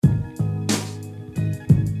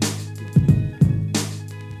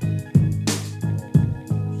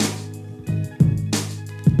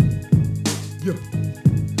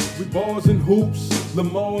Balls and hoops,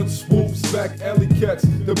 Lamar and swoops, back alley cats,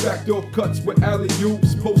 the backdoor cuts with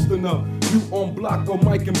alley-oops, posting up. You on block or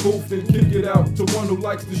mic and booth, then kick it out to one who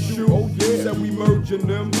likes to shoot. Oh yeah, said we merging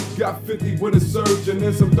them. Got 50 with a surge and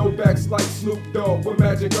then some throwbacks like Snoop Dogg with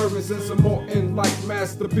Magic Irvin, and some more in like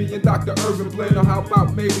Master P and Dr. Irvin playing. Or how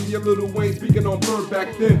about maybe a Lil Wayne speaking on Bird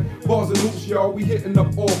back then? Balls and hoops, y'all, we hitting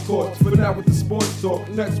up all courts. For now with the sports talk,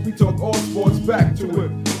 next we talk all sports. Back to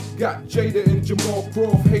it. Got Jada and Jamal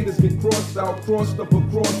Croft, haters get crossed out, crossed up or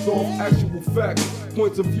crossed off. Actual facts,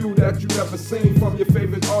 points of view that you never seen from your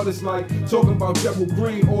favorite artists, like talking about Gerald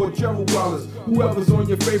Green or Gerald Wallace. Whoever's on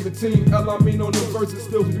your favorite team, El Amin on the verses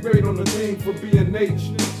still be great on the name for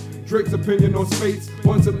B&H. Drake's opinion on Spates,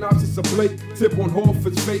 one synopsis of Blake, tip on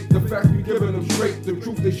Horford's fate. The facts we giving them straight, the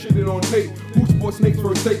truth they shitting on tape. Who sports snakes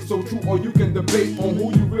first take, so true or you can debate on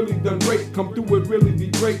who you really done rate. Come through it really be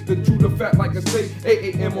great, the true, the fat like a steak.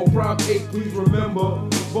 8 a.m. on Prime 8, please remember.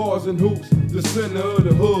 Bars and hoops, the center of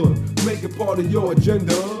the hood. Make it part of your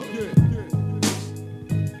agenda.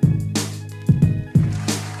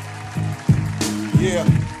 Yeah.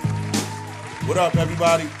 What up,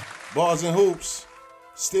 everybody? Bars and Hoops.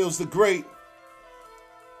 Stills the Great.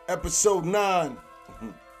 Episode 9.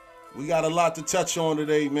 We got a lot to touch on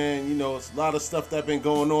today, man. You know, it's a lot of stuff that been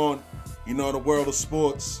going on, you know, in the world of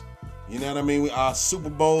sports. You know what I mean? Our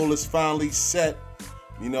Super Bowl is finally set.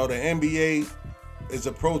 You know, the NBA is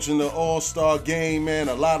approaching the All-Star game, man.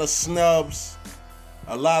 A lot of snubs,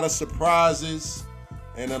 a lot of surprises,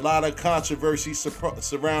 and a lot of controversy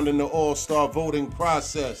surrounding the All-Star voting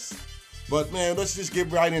process. But, man, let's just get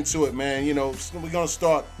right into it, man. You know, we're going to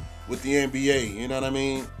start with the NBA, you know what I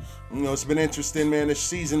mean? You know, it's been interesting, man. This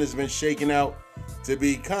season has been shaking out to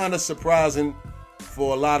be kind of surprising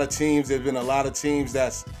for a lot of teams. There's been a lot of teams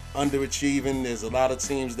that's underachieving. There's a lot of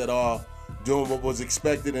teams that are doing what was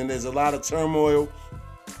expected, and there's a lot of turmoil,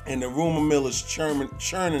 and the rumor mill is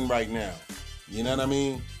churning right now. You know what I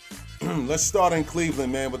mean? Let's start in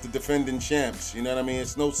Cleveland, man, with the defending champs. You know what I mean?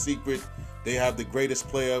 It's no secret they have the greatest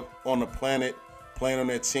player on the planet playing on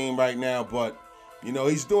their team right now, but, you know,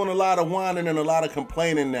 he's doing a lot of whining and a lot of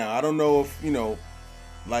complaining now. I don't know if, you know,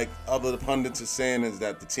 like other pundits are saying, is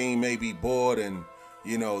that the team may be bored and,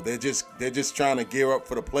 you know, they're just trying to gear up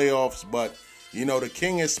for the playoffs, but, you know, the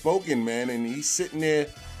king has spoken, man, and he's sitting there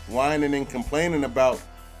whining and complaining about,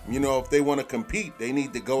 you know, if they want to compete, they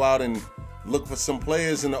need to go out and look for some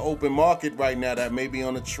players in the open market right now that may be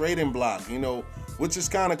on the trading block, you know, which is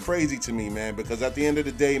kind of crazy to me, man, because at the end of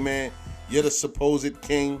the day, man, you're the supposed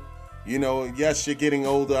king. You know, yes, you're getting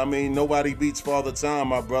older. I mean, nobody beats Father Time,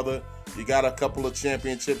 my brother. You got a couple of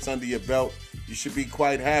championships under your belt. You should be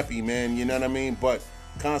quite happy, man, you know what I mean? But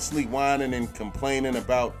constantly whining and complaining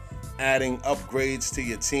about adding upgrades to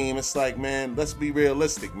your team, it's like, man, let's be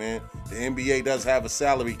realistic, man. The NBA does have a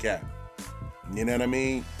salary cap. You know what I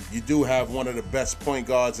mean? You do have one of the best point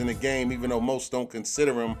guards in the game, even though most don't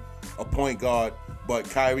consider him a point guard. But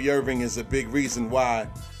Kyrie Irving is a big reason why,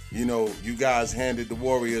 you know, you guys handed the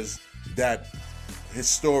Warriors that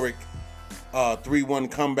historic 3-1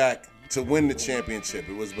 comeback to win the championship.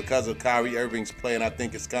 It was because of Kyrie Irving's play, and I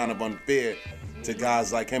think it's kind of unfair to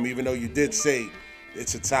guys like him, even though you did say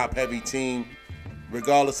it's a top-heavy team.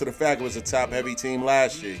 Regardless of the fact it was a top-heavy team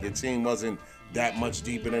last year, your team wasn't that much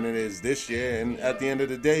deeper than it is this year. And at the end of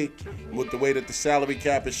the day, with the way that the salary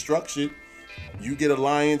cap is structured, you get a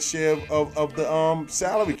lion's share of the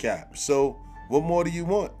salary cap. So what more do you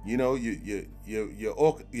want? You know, you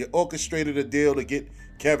orchestrated a deal to get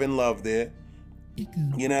Kevin Love there.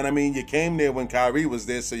 You know what I mean? You came there when Kyrie was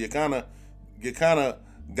there, so you kind of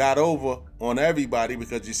got over on everybody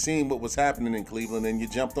because you seen what was happening in Cleveland and you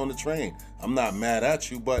jumped on the train. I'm not mad at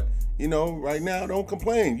you, but, you know, right now, don't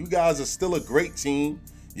complain. You guys are still a great team.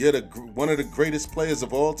 You're one of the greatest players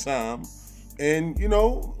of all time. And, you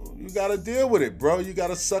know, you got to deal with it, bro. You got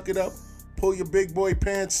to suck it up, pull your big boy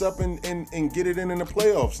pants up and get it in the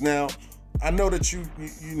playoffs. Now, I know that you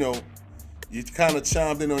know, you kind of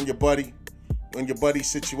chimed in on your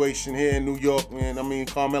buddy's situation here in New York, man. I mean,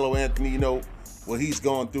 Carmelo Anthony, you know, what he's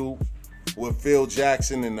going through with Phil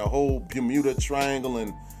Jackson and the whole Bermuda Triangle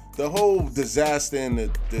and the whole disaster and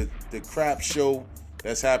the crap show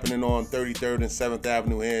that's happening on 33rd and 7th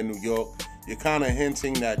Avenue here in New York. You're kind of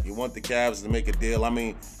hinting that you want the Cavs to make a deal. I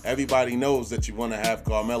mean, everybody knows that you want to have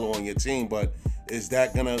Carmelo on your team, but is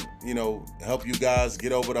that going to, you know, help you guys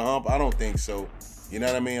get over the hump? I don't think so. You know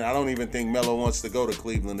what I mean? I don't even think Melo wants to go to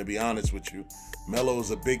Cleveland, to be honest with you. Melo's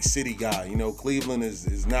a big city guy. You know, Cleveland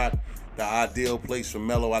is not the ideal place for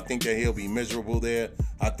Melo. I think that he'll be miserable there.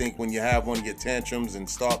 I think when you have one of your tantrums and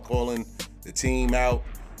start calling the team out,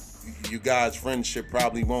 you guys' friendship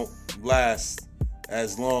probably won't last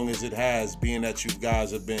as long as it has, being that you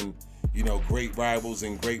guys have been, great rivals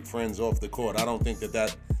and great friends off the court. I don't think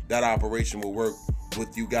that operation will work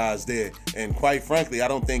with you guys there. And quite frankly, I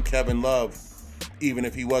don't think Kevin Love, even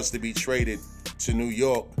if he was to be traded to New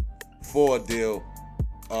York for a deal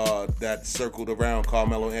that circled around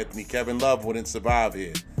Carmelo Anthony, Kevin Love wouldn't survive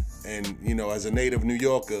here. And, as a native New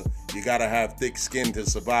Yorker, you got to have thick skin to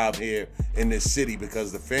survive here in this city,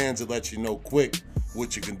 because the fans will let you know quick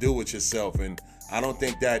what you can do with yourself. And I don't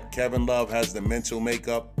think that Kevin Love has the mental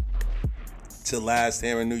makeup to last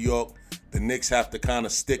here in New York. The Knicks have to kind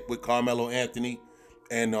of stick with Carmelo Anthony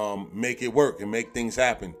and make it work and make things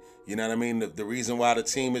happen. You know what I mean? The reason why the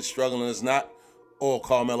team is struggling is not all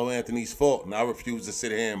Carmelo Anthony's fault, and I refuse to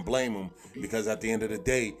sit here and blame him, because at the end of the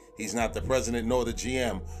day, he's not the president nor the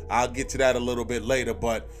GM. I'll get to that a little bit later,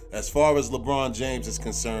 but as far as LeBron James is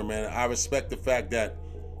concerned, man, I respect the fact that,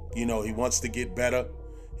 he wants to get better.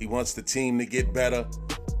 He wants the team to get better.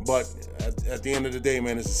 But at the end of the day,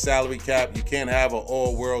 man, it's a salary cap. You can't have an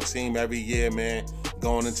all-world team every year, man,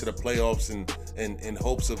 going into the playoffs and in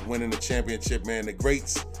hopes of winning the championship, man. The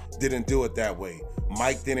greats didn't do it that way.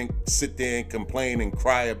 Mike didn't sit there and complain and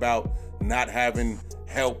cry about not having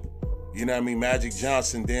help. You know what I mean? Magic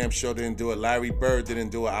Johnson damn sure didn't do it. Larry Bird didn't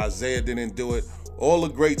do it. Isaiah didn't do it. All the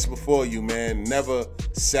greats before you, man, never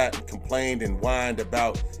sat and complained and whined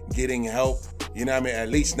about getting help. You know what I mean? At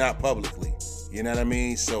least not publicly. You know what I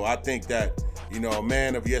mean? So I think that, a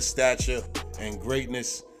man of your stature and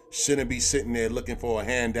greatness shouldn't be sitting there looking for a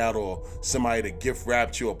handout or somebody to gift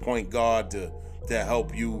wrap you a point guard to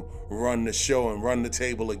help you run the show and run the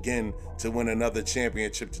table again to win another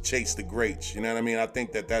championship, to chase the greats. You know what I mean? I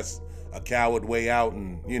think that that's a coward way out,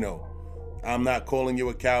 and, I'm not calling you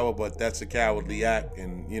a coward, but that's a cowardly act.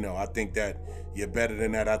 And, I think that you're better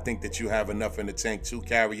than that. I think that you have enough in the tank to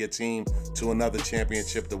carry your team to another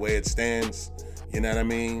championship the way it stands. You know what I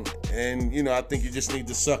mean? And, I think you just need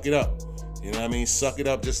to suck it up. You know what I mean? Suck it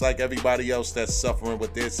up just like everybody else that's suffering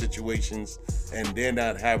with their situations and they're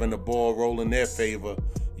not having the ball roll in their favor.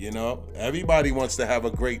 Everybody wants to have a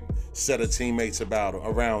great set of teammates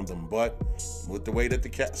around them. But with the way that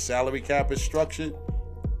the salary cap is structured,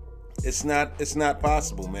 it's not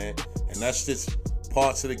possible, man. And that's just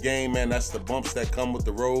parts of the game, man. That's the bumps that come with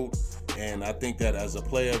the road. And I think that as a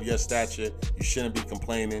player of your stature, you shouldn't be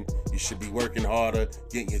complaining. You should be working harder,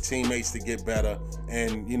 getting your teammates to get better,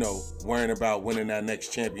 and, worrying about winning that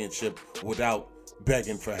next championship without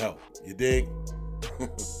begging for help. You dig?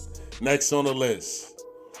 Next on the list,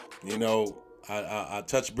 I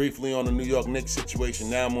touched briefly on the New York Knicks situation.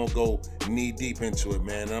 Now I'm going to go knee deep into it,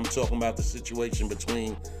 man. And I'm talking about the situation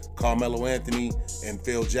between Carmelo Anthony and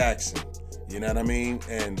Phil Jackson. You know what I mean?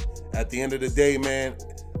 And at the end of the day, man,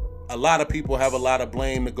 a lot of people have a lot of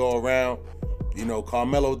blame to go around.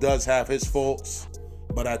 Carmelo does have his faults,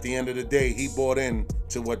 but at the end of the day, he bought in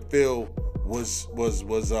to what Phil was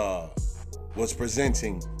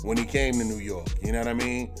presenting when he came to New York. You know what I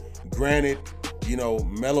mean? Granted,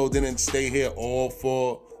 Melo didn't stay here all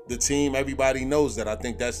for the team. Everybody knows that. I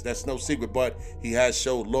think that's no secret, but he has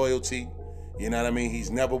showed loyalty. You know what I mean?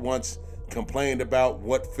 He's never once complained about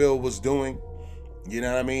what Phil was doing. You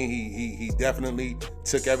know what I mean? He definitely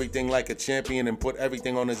took everything like a champion and put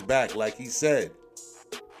everything on his back. Like he said,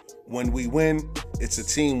 when we win, it's a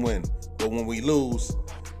team win. But when we lose,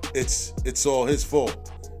 it's all his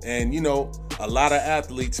fault. And, a lot of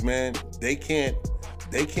athletes, man, they can't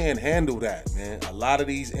handle that, man. A lot of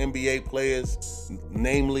these NBA players,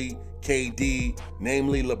 namely KD,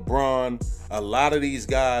 namely LeBron, a lot of these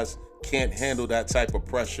guys can't handle that type of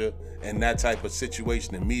pressure and that type of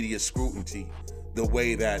situation and media scrutiny the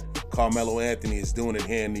way that Carmelo Anthony is doing it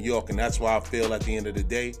here in New York. And that's why I feel at the end of the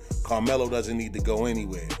day, Carmelo doesn't need to go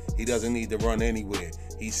anywhere. He doesn't need to run anywhere.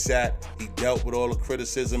 He dealt with all the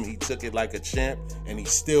criticism, he took it like a champ, and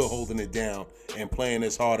he's still holding it down and playing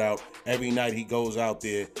his heart out every night he goes out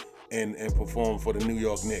there and perform for the New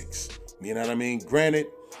York Knicks. You know what I mean? Granted,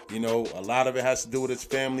 a lot of it has to do with his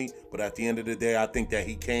family, but at the end of the day, I think that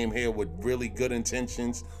he came here with really good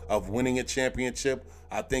intentions of winning a championship.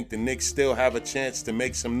 I think the Knicks still have a chance to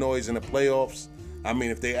make some noise in the playoffs. I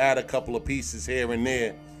mean, if they add a couple of pieces here and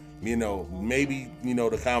there, maybe,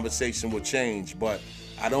 the conversation will change. But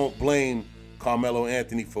I don't blame Carmelo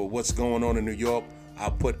Anthony for what's going on in New York. I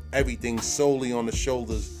put everything solely on the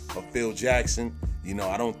shoulders of Phil Jackson.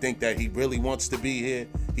 I don't think that he really wants to be here.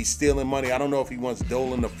 He's stealing money. I don't know if he wants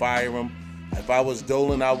Dolan to fire him. If I was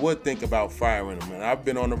Dolan, I would think about firing him. And I've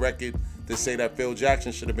been on the record to say that Phil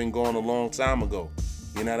Jackson should have been gone a long time ago.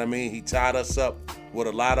 You know what I mean? He tied us up with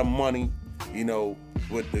a lot of money,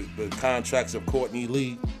 with the contracts of Courtney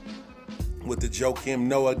Lee, with the Joakim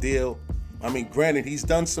Noah deal. I mean, granted, he's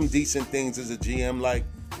done some decent things as a GM, like,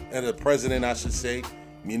 as a president, I should say.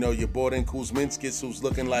 You know, you brought in Kuzminskis, who's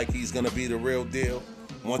looking like he's going to be the real deal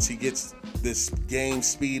once he gets this game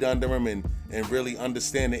speed under him and really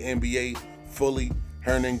understand the NBA fully.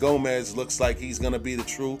 Hernan Gomez looks like he's going to be the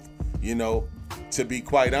truth. You know, to be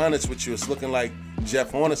quite honest with you, it's looking like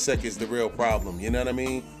Jeff Hornacek is the real problem. You know what I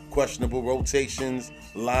mean? Questionable rotations,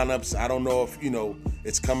 lineups. I don't know if, you know,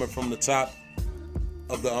 it's coming from the top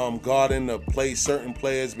of the garden to play certain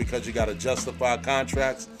players because you got to justify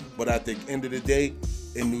contracts. But at the end of the day,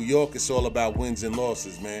 in New York, it's all about wins and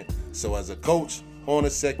losses, man. So as a coach,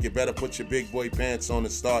 Hornacek, you better put your big boy pants on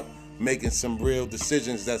and start making some real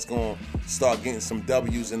decisions that's going to start getting some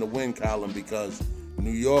W's in the win column, because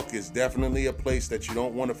New York is definitely a place that you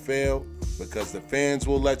don't want to fail, because the fans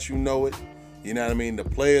will let you know it. You know what I mean? The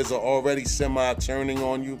players are already semi-turning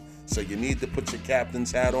on you, so you need to put your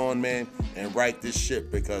captain's hat on, man, and right this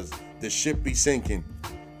ship, because the ship be sinking.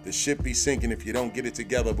 The ship be sinking if you don't get it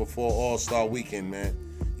together before All-Star Weekend, man.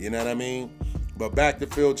 You know what I mean? But back to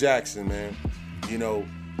Phil Jackson, man. You know,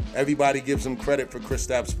 everybody gives him credit for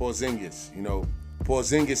Kristaps Porzingis. You know,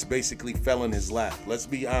 Porzingis basically fell in his lap. Let's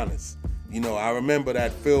be honest. You know, I remember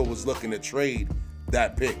that Phil was looking to trade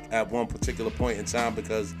that pick at one particular point in time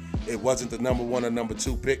because it wasn't the number 1 or number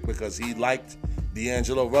 2 pick, because he liked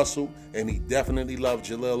D'Angelo Russell and he definitely loved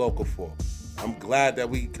Jahlil Okafor. I'm glad that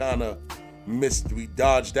we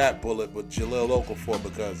dodged that bullet with Jahlil Okafor,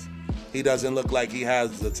 because he doesn't look like he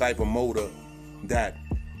has the type of motor that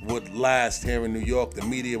would last here in New York. The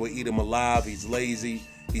media would eat him alive. He's lazy.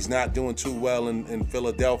 He's not doing too well in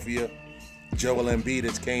Philadelphia. Joel Embiid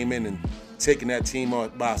has came in and taken that team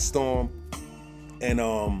by storm. And,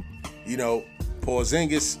 you know,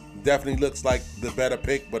 Porzingis definitely looks like the better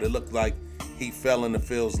pick, but it looked like he fell into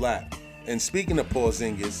Phil's lap. And speaking of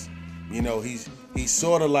Porzingis, you know, he's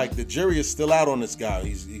sort of like, the jury is still out on this guy.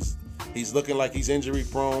 He's looking like he's injury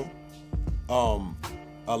prone.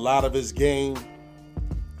 A lot of his game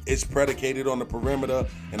is predicated on the perimeter,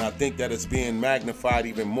 and I think that it's being magnified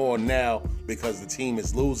even more now because the team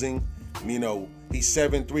is losing. You know, he's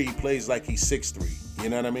 7'3", he plays like he's 6'3", you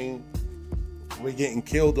know what I mean? We're getting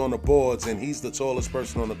killed on the boards, and he's the tallest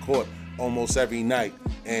person on the court almost every night,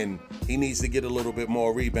 and he needs to get a little bit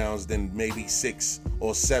more rebounds than maybe 6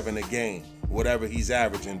 or 7 a game, whatever he's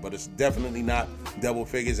averaging, but it's definitely not double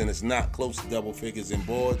figures, and it's not close to double figures in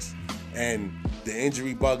boards. And the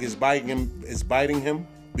injury bug is biting him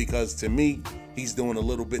because, to me, he's doing a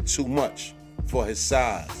little bit too much for his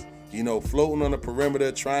size. You know, floating on the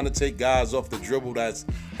perimeter, trying to take guys off the dribble that's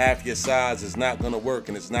half your size is not going to work,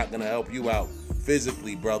 and it's not going to help you out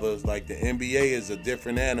physically, brothers. Like, the NBA is a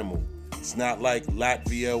different animal. It's not like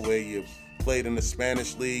Latvia, where you played in the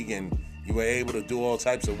Spanish league and you were able to do all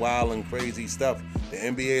types of wild and crazy stuff. The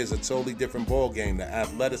NBA is a totally different ball game. The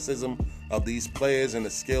athleticism of these players and the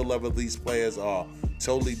skill level of these players are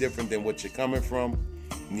totally different than what you're coming from,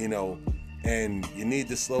 you know. And you need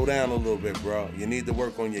to slow down a little bit, bro. You need to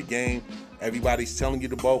work on your game. Everybody's telling you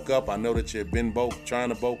to bulk up. I know that you've been trying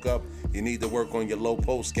to bulk up. You need to work on your low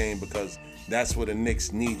post game, because that's where the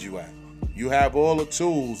Knicks need you at. You have all the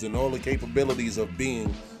tools and all the capabilities of being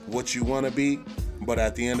what you want to be, but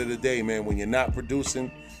at the end of the day, man, when you're not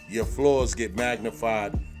producing, your flaws get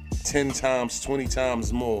magnified 10 times, 20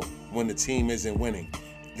 times more when the team isn't winning.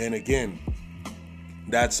 And again,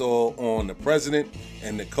 that's all on the president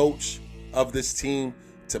and the coach of this team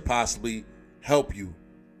to possibly help you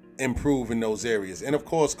improve in those areas. And of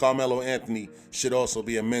course, Carmelo Anthony should also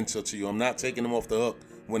be a mentor to you. I'm not taking him off the hook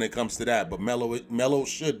when it comes to that, but Melo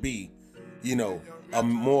should be, you know,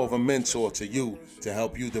 more of a mentor to you to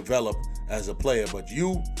help you develop as a player. But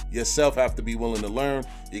you yourself have to be willing to learn.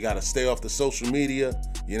 You got to stay off the social media.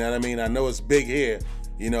 You know what I mean? I know it's big here,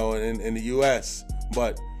 you know, in the U.S.,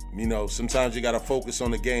 but, you know, sometimes you got to focus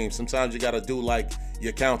on the game. Sometimes you got to do like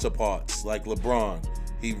your counterparts, like LeBron.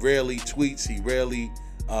 He rarely tweets. He rarely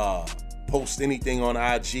posts anything on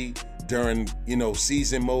IG during, you know,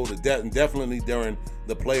 season mode, and definitely during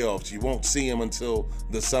the playoffs. You won't see him until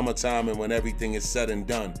the summertime and when everything is said and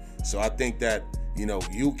done. So I think that, you know,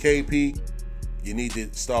 UKP, you need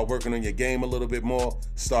to start working on your game a little bit more,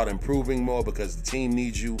 start improving more, because the team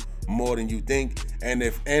needs you more than you think. And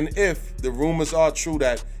if the rumors are true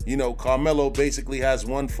that, you know, Carmelo basically has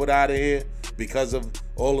one foot out of here because of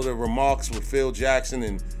all of the remarks with Phil Jackson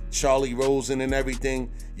and Charlie Rosen and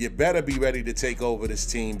everything, you better be ready to take over this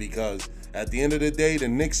team, because at the end of the day, the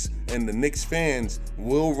Knicks and the Knicks fans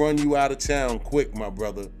will run you out of town quick, my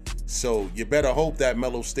brother. So you better hope that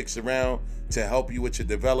Melo sticks around to help you with your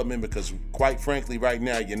development, because quite frankly, right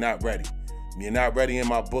now, you're not ready. You're not ready in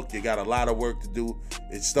my book. You got a lot of work to do.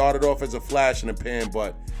 It started off as a flash in the pan,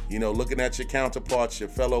 but, looking at your counterparts, your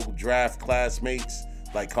fellow draft classmates,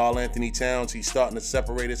 like Karl Anthony Towns, he's starting to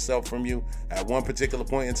separate himself from you. At one particular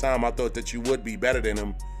point in time, I thought that you would be better than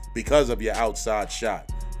him because of your outside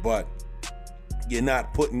shot. But you're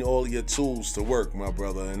not putting all your tools to work, my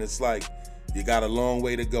brother. And it's like you got a long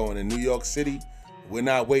way to go. And in New York City, we're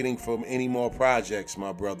not waiting for any more projects,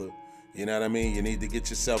 my brother. You know what I mean? You need to get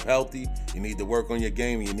yourself healthy. You need to work on your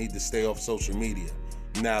game. And you need to stay off social media.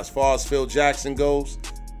 Now, as far as Phil Jackson goes,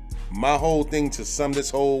 my whole thing to sum this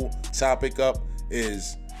whole topic up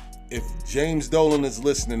is if James Dolan is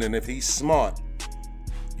listening and if he's smart,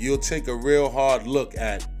 you'll take a real hard look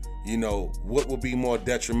at, what will be more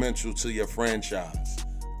detrimental to your franchise.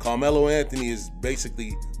 Carmelo Anthony is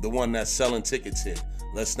basically the one that's selling tickets here.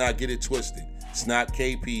 Let's not get it twisted. It's not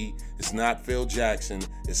KP. It's not Phil Jackson.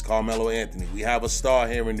 It's Carmelo Anthony. We have a star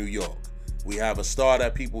here in New York. We have a star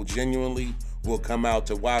that people genuinely will come out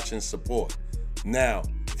to watch and support. Now,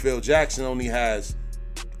 Phil Jackson only has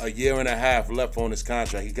a year and a half left on his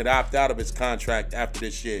contract. He could opt out of his contract after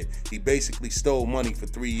this year. He basically stole money for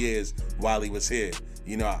 3 years while he was here.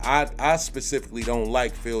 I specifically don't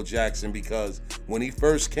like Phil Jackson because when he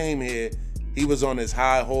first came here, he was on his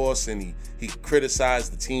high horse and he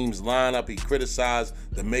criticized the team's lineup. He criticized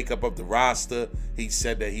the makeup of the roster. He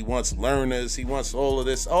said that he wants learners. He wants all of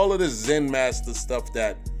this Zen master stuff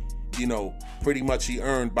that, pretty much he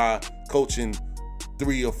earned by coaching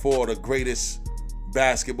 3 or 4 of the greatest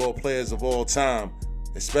basketball players of all time,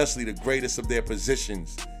 especially the greatest of their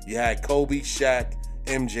positions. You had Kobe, Shaq,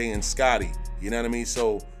 MJ, and Scottie. You know what I mean?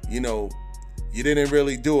 So, you didn't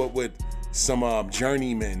really do it with some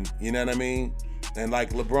journeymen. You know what I mean? And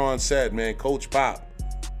like LeBron said, man, Coach Pop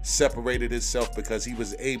separated himself because he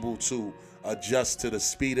was able to adjust to the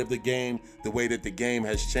speed of the game, the way that the game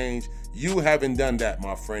has changed. You haven't done that,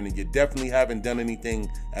 my friend, and you definitely haven't done anything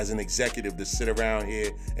as an executive to sit around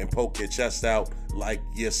here and poke your chest out like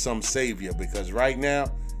you're some savior, because right now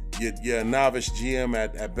you're a novice GM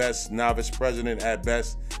at best, novice president at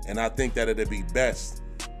best, and I think that it'd be best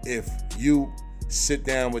if you sit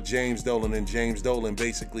down with James Dolan and James Dolan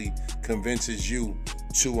basically convinces you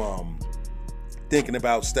to thinking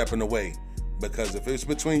about stepping away. Because if it's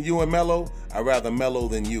between you and Melo, I'd rather Melo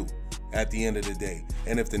than you at the end of the day.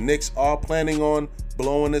 And if the Knicks are planning on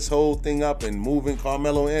blowing this whole thing up and moving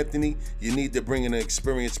Carmelo Anthony, you need to bring in an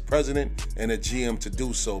experienced president and a GM to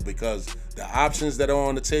do so, because the options that are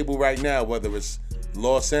on the table right now, whether it's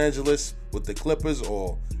Los Angeles with the Clippers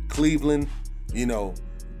or Cleveland,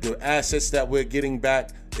 the assets that we're getting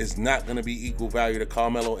back is not going to be equal value to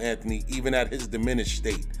Carmelo Anthony, even at his diminished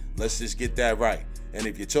state. Let's just get that right. And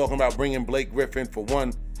if you're talking about bringing Blake Griffin, for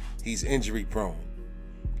one, he's injury prone.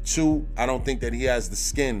 2, I don't think that he has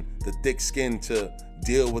the thick skin to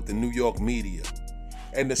deal with the New York media.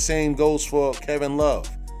 And the same goes for Kevin Love.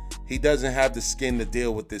 He doesn't have the skin to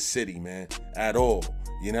deal with this city, man, at all.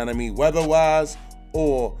 You know what I mean? Weather-wise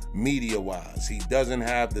or media-wise. He doesn't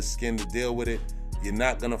have the skin to deal with it. You're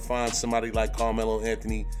not going to find somebody like Carmelo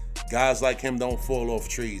Anthony. Guys like him don't fall off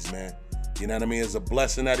trees, man. You know what I mean? It's a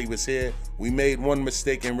blessing that he was here. We made one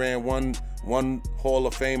mistake and ran one Hall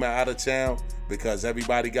of Famer out of town because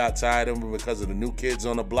everybody got tired of him because of the new kids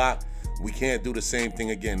on the block. We can't do the same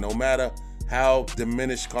thing again. No matter how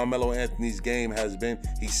diminished Carmelo Anthony's game has been,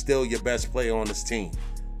 he's still your best player on this team.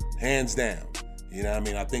 Hands down. You know what I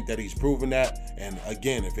mean? I think that he's proven that. And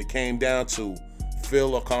again, if it came down to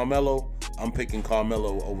Phil or Carmelo, I'm picking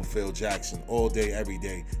Carmelo over Phil Jackson all day, every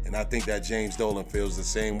day. And I think that James Dolan feels the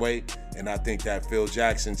same way. And I think that Phil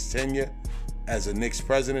Jackson's tenure as a Knicks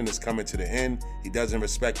president is coming to the end. He doesn't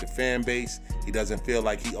respect the fan base. He doesn't feel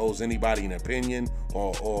like he owes anybody an opinion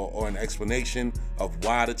or an explanation of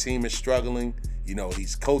why the team is struggling.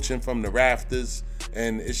 He's coaching from the rafters.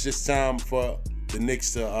 And it's just time for the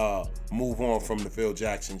Knicks to move on from the Phil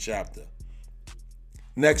Jackson chapter.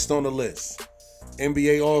 Next on the list,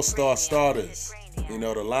 NBA All-Star starters. The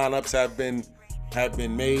lineups have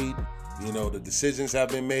been made. The decisions have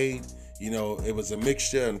been made. It was a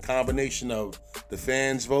mixture and combination of the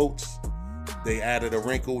fans' votes. They added a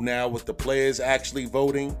wrinkle now with the players actually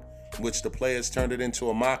voting, which the players turned it into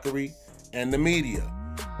a mockery, and the media.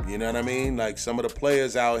 You know what I mean? Like some of the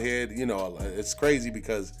players out here, it's crazy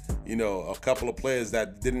because, a couple of players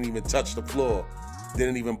that didn't even touch the floor,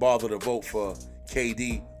 didn't even bother to vote for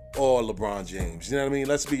KD or LeBron James. You know what I mean?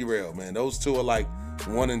 Let's be real, man. Those two are like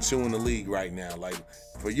 1 and 2 in the league right now. Like,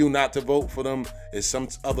 for you not to vote for them is some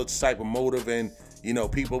other type of motive, and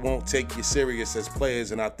people won't take you serious as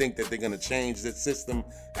players. And I think that they're gonna change the system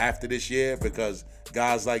after this year because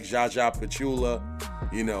guys like Zaza Pachulia,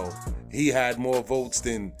 he had more votes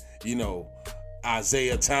than,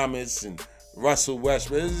 Isaiah Thomas and Russell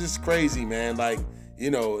Westbrook. It's just crazy, man. Like,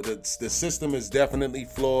 the system is definitely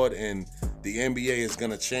flawed, and the NBA is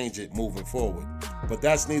going to change it moving forward. But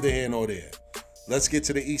that's neither here nor there. Let's get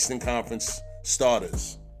to the Eastern Conference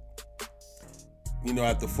starters.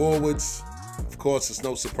 At the forwards, of course, it's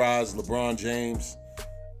no surprise, LeBron James.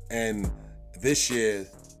 And this year,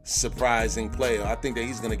 surprising player. I think that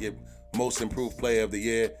he's going to get most improved player of the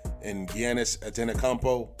year in Giannis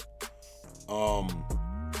Antetokounmpo.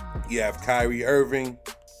 You have Kyrie Irving.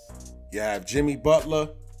 You have Jimmy Butler.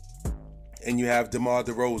 And you have DeMar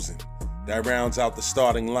DeRozan. That rounds out the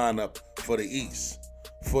starting lineup for the East.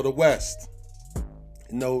 For the West,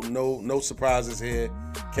 no surprises here.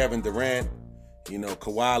 Kevin Durant,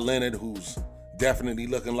 Kawhi Leonard, who's definitely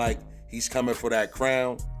looking like he's coming for that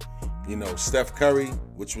crown. Steph Curry,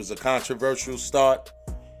 which was a controversial start.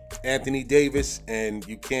 Anthony Davis, and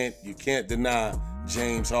you can't deny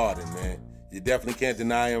James Harden, man. You definitely can't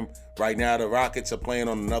deny him. Right now, the Rockets are playing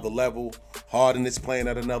on another level. Harden is playing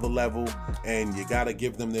at another level, and you got to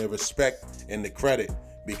give them their respect and the credit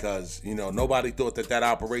because, nobody thought that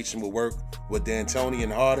operation would work with D'Antoni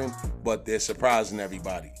and Harden, but they're surprising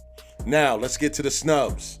everybody. Now, let's get to the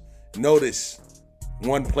snubs. Notice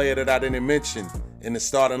one player that I didn't mention in the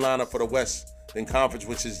starting lineup for the Western Conference,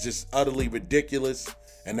 which is just utterly ridiculous,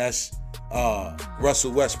 and that's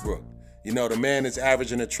Russell Westbrook. The man is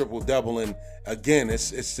averaging a triple-double, and again,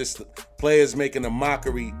 it's just players making a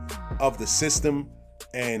mockery of the system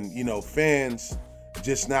and, fans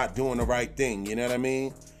just not doing the right thing, you know what I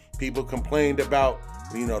mean? People complained about,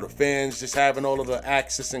 the fans just having all of the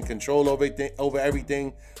access and control over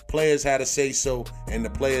everything. Players had to say so, and the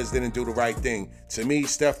players didn't do the right thing. To me,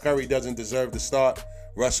 Steph Curry doesn't deserve to start.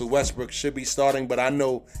 Russell Westbrook should be starting, but I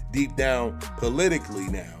know deep down politically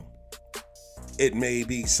now, it may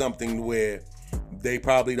be something where they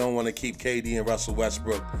probably don't want to keep KD and Russell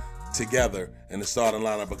Westbrook together in the starting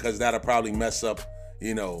lineup because that'll probably mess up,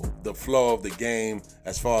 the flow of the game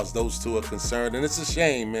as far as those two are concerned. And it's a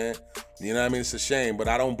shame, man. You know what I mean? It's a shame. But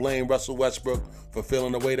I don't blame Russell Westbrook for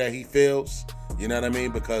feeling the way that he feels. You know what I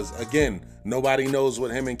mean? Because, again, nobody knows what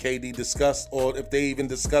him and KD discussed or if they even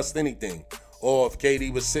discussed anything. Or if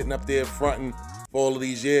KD was sitting up there fronting for all of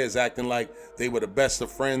these years, acting like they were the best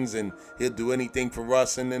of friends and he'll do anything for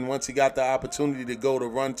Russ. And then once he got the opportunity to go to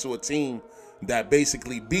run to a team that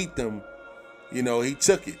basically beat them, he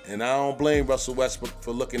took it. And I don't blame Russell Westbrook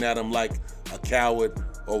for looking at him like a coward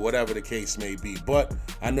or whatever the case may be. But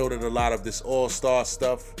I know that a lot of this all-star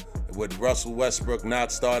stuff with Russell Westbrook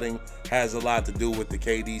not starting has a lot to do with the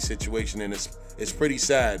KD situation. And it's pretty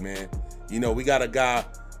sad, man. We got a guy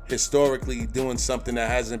historically doing something that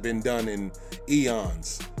hasn't been done in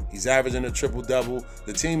eons. He's averaging a triple-double.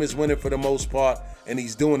 The team is winning for the most part, and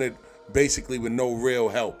he's doing it basically with no real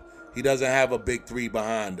help. He doesn't have a big three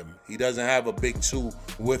behind him. He doesn't have a big two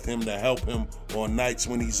with him to help him on nights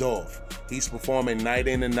when he's off. He's performing night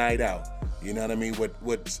in and night out. You know what I mean?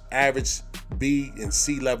 With average B and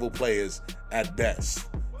C level players at best.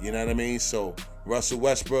 You know what I mean? So Russell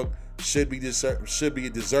Westbrook should be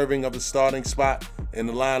deserving of a starting spot in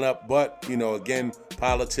the lineup, but again,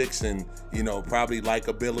 politics and probably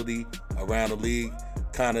likability around the league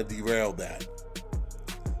kind of derailed that.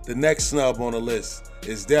 The next snub on the list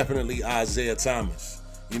is definitely Isaiah Thomas.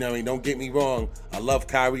 Don't get me wrong, I love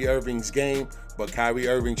Kyrie Irving's game, but Kyrie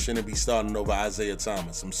Irving shouldn't be starting over Isaiah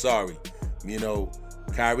Thomas. I'm sorry.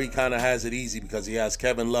 Kyrie kind of has it easy because he has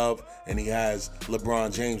Kevin Love and he has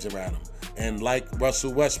LeBron James around him. And like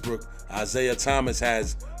Russell Westbrook, Isaiah Thomas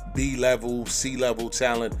has B-level, C-level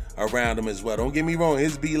talent around him as well. Don't get me wrong,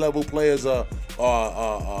 his B-level players are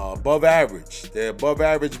above average. They're above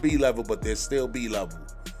average B-level, but they're still B-level.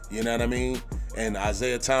 You know what I mean? And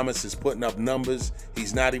Isaiah Thomas is putting up numbers.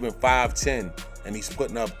 He's not even 5'10", and he's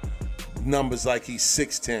putting up numbers like he's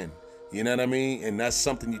 6'10". You know what I mean? And that's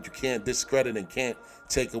something that you can't discredit and can't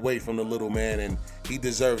take away from the little man. And he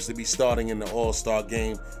deserves to be starting in the All-Star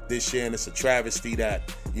game this year. And it's a travesty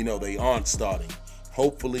that, they aren't starting.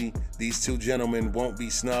 Hopefully, these two gentlemen won't be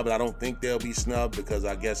snubbed. I don't think they'll be snubbed because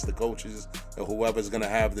I guess the coaches or whoever's going to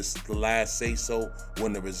have the last say-so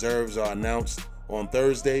when the reserves are announced on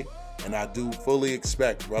Thursday. And I do fully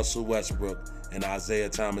expect Russell Westbrook and Isaiah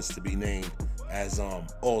Thomas to be named as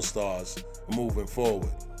All-Stars moving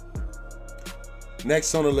forward.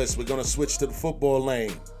 Next on the list, we're going to switch to the football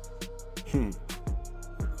lane.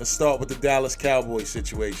 Let's start with the Dallas Cowboys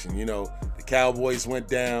situation. The Cowboys went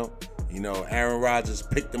down. Aaron Rodgers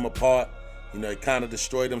picked them apart. He kind of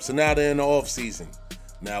destroyed them. So now they're in the offseason.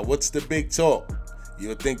 Now, what's the big talk? You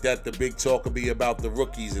would think that the big talk would be about the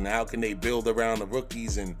rookies and how can they build around the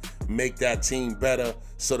rookies and make that team better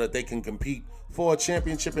so that they can compete for a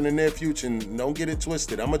championship in the near future. And don't get it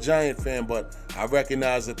twisted. I'm a Giant fan, but I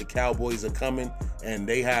recognize that the Cowboys are coming, and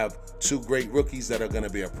they have two great rookies that are going to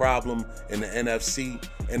be a problem in the NFC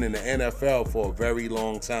and in the NFL for a very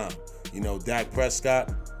long time. You know, Dak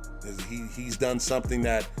Prescott, he's done something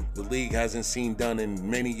that the league hasn't seen done in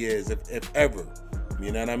many years, if ever.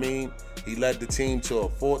 You know what I mean? He led the team to a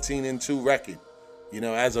 14-2 record, you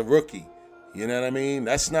know, as a rookie. You know what I mean?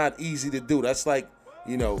 That's not easy to do. That's like,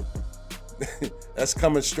 you know, that's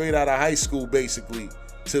coming straight out of high school, basically,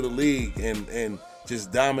 to the league and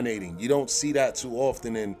just dominating. You don't see that too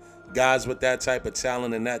often, and guys with that type of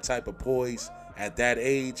talent and that type of poise at that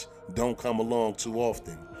age don't come along too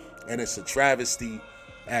often. And it's a travesty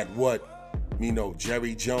at what, you know,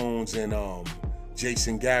 Jerry Jones and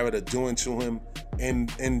Jason Garrett are doing to him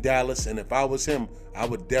in Dallas. And if I was him, I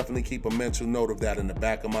would definitely keep a mental note of that in the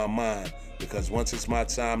back of my mind, because once it's my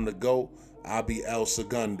time to go, I'll be El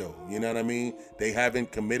Segundo. You know what I mean? They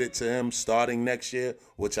haven't committed to him starting next year,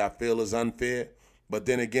 which I feel is unfair. But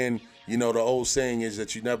then again, you know, the old saying is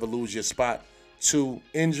that you never lose your spot to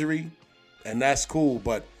injury, and that's cool.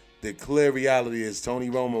 But the clear reality is Tony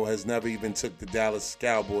Romo has never even took the Dallas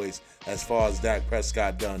Cowboys as far as Dak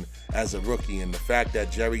Prescott done as a rookie. And the fact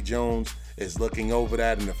that Jerry Jones is looking over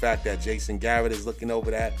that and the fact that Jason Garrett is looking over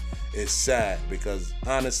that is sad, because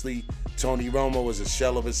honestly, Tony Romo is a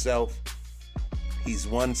shell of himself. He's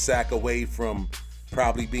one sack away from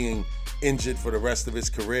probably being injured for the rest of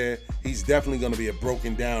his career. He's definitely going to be a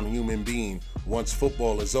broken down human being once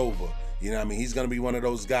football is over. You know what I mean? He's going to be one of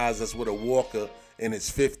those guys that's with a walker in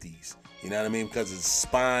his 50s. You know what I mean? Because his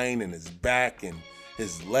spine and his back and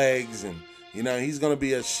his legs, and you know, he's going to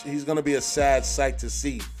be a sad sight to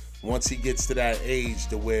see once he gets to that age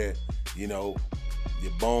to where, you know,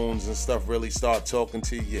 your bones and stuff really start talking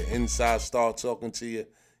to you, your inside start talking to you.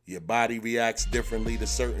 Your body reacts differently to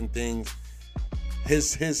certain things. His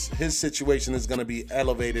situation is going to be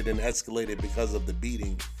elevated and escalated because of the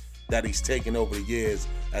beating that he's taken over the years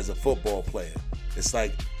as a football player. It's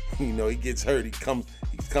like, you know, he gets hurt, he's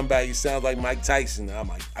come back, he sounds like Mike Tyson. I'm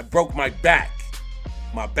like, I broke my back.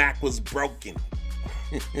 My back was broken.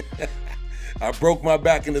 I broke my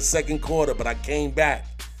back in the second quarter, but I came back.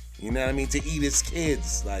 You know what I mean? To eat his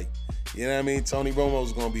kids. Like, you know what I mean? Tony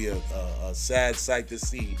Romo's going to be a sad sight to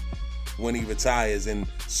see when he retires, and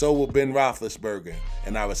so will Ben Roethlisberger.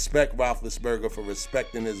 And I respect Roethlisberger for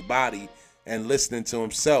respecting his body and listening to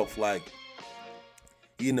himself. Like,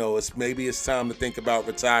 you know, maybe it's time to think about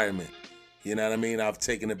retirement. You know what I mean? I've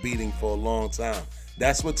taken a beating for a long time.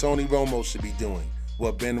 That's what Tony Romo should be doing,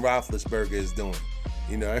 what Ben Roethlisberger is doing.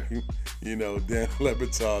 You know, Dan Le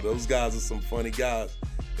Batard, those guys are some funny guys.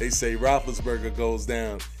 They say Roethlisberger goes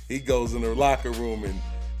down, he goes in the locker room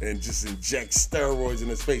and just injects steroids in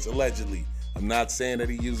his face, allegedly. I'm not saying that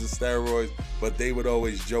he uses steroids, but they would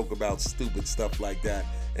always joke about stupid stuff like that,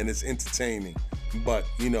 and it's entertaining. But,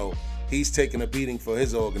 you know, he's taking a beating for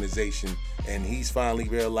his organization, and he's finally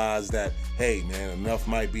realized that, hey, man, enough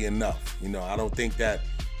might be enough. You know, I don't think that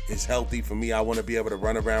is healthy for me. I want to be able to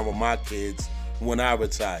run around with my kids when I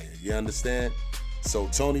retire. You understand? So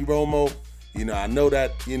Tony Romo, you know, I know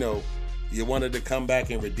that, you know, you wanted to come back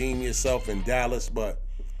and redeem yourself in Dallas, but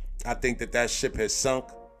I think that ship has sunk,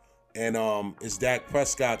 and it's Dak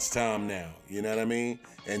Prescott's time now. You know what I mean?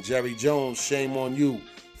 And Jerry Jones, shame on you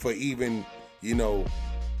for even, you know,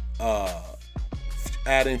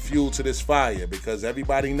 adding fuel to this fire, because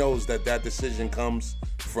everybody knows that decision comes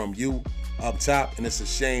from you up top, and it's a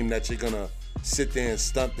shame that you're gonna sit there and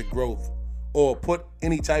stunt the growth or put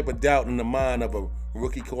any type of doubt in the mind of a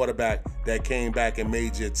rookie quarterback that came back and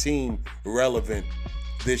made your team relevant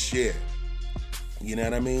this year. You know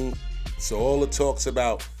what I mean? So all the talks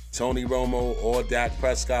about Tony Romo or Dak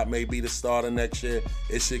Prescott may be the starter next year,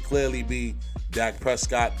 it should clearly be Dak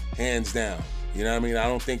Prescott, hands down. You know what I mean? I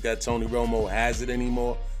don't think that Tony Romo has it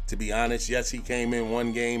anymore, to be honest. Yes, he came in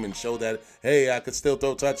one game and showed that, hey, I could still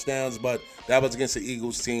throw touchdowns, but that was against the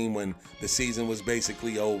Eagles team when the season was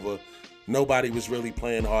basically over. Nobody was really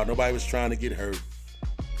playing hard. Nobody was trying to get hurt.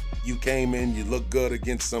 You came in, you looked good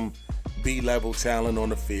against some B-level talent on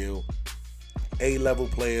the field, A-level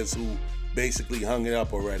players who basically hung it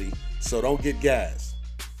up already. So don't get gassed.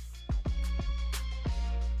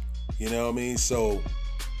 You know what I mean? So,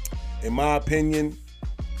 in my opinion,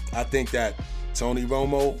 I think that Tony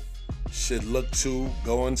Romo should look to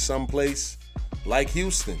going someplace like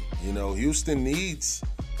Houston. You know, Houston needs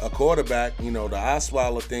a quarterback. You know, the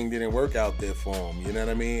Osweiler thing didn't work out there for him. You know what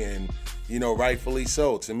I mean? And, you know, rightfully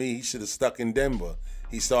so. To me, he should have stuck in Denver.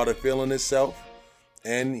 He started feeling himself,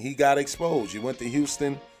 and he got exposed. You went to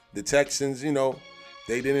Houston, the Texans,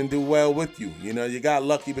 they didn't do well with you. You got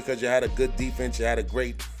lucky because you had a good defense, you had a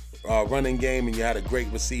great running game, and you had a great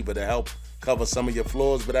receiver to help cover some of your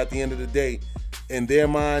flaws. But at the end of the day, in their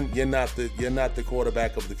mind, you're not the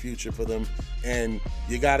quarterback of the future for them, and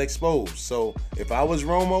you got exposed. So if I was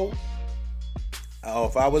Romo, or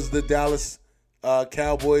if I was the Dallas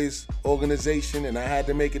Cowboys organization and I had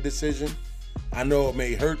to make a decision, I know it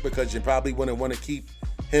may hurt because you probably wouldn't want to keep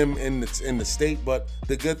him in the state, but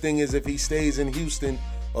the good thing is if he stays in Houston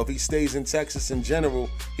or if he stays in Texas in general,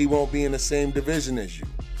 he won't be in the same division as you.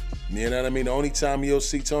 You know what I mean? The only time you'll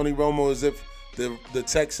see Tony Romo is if the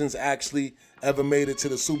Texans actually ever made it to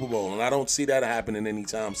the Super Bowl, and I don't see that happening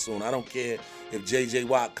anytime soon. I don't care if J.J.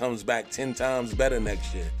 Watt comes back 10 times better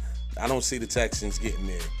next year. I don't see the Texans getting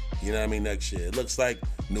there, you know what I mean, next year. It looks like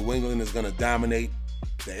New England is going to dominate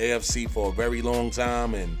the AFC for a very long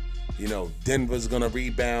time, and Denver's gonna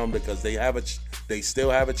rebound because they still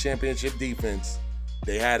have a championship defense.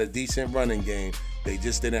 They had a decent running game. They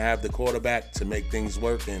just didn't have the quarterback to make things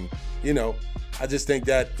work. And I just think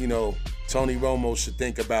that Tony Romo should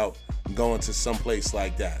think about going to some place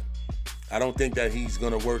like that. I don't think that he's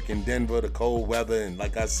gonna work in Denver, the cold weather, and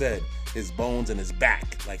like I said, his bones and his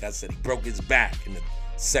back. Like I said, he broke his back in the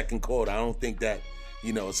second quarter. I don't think that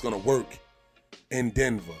it's gonna work in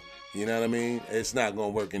Denver. You know what I mean? It's not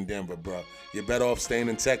going to work in Denver, bro. You're better off staying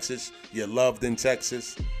in Texas. You're loved in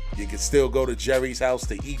Texas. You can still go to Jerry's house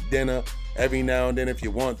to eat dinner every now and then if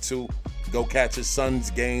you want to. Go catch his son's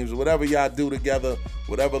games, whatever y'all do together,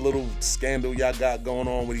 whatever little scandal y'all got going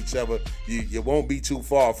on with each other, you won't be too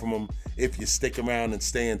far from him if you stick around and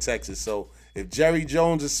stay in Texas. So if Jerry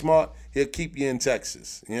Jones is smart, he'll keep you in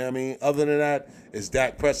Texas. You know what I mean? Other than that, it's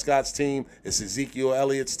Dak Prescott's team, it's Ezekiel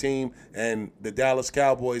Elliott's team, and the Dallas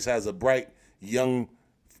Cowboys has a bright, young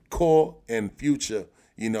core and future,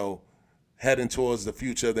 heading towards the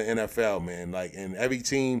future of the NFL, man. And every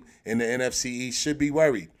team in the NFC East should be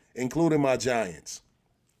worried, including my Giants.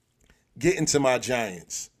 Getting to my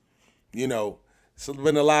Giants, so there's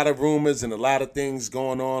been a lot of rumors and a lot of things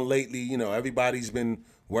going on lately. Everybody's been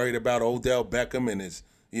worried about Odell Beckham and his,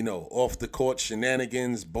 off the court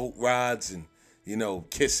shenanigans, boat rides, and,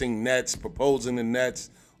 kissing nets, proposing to nets,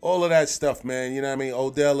 all of that stuff, man. You know what I mean?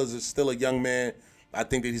 Odell is still a young man. I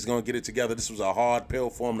think that he's going to get it together. This was a hard pill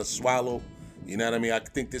for him to swallow. You know what I mean? I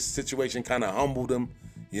think this situation kind of humbled him.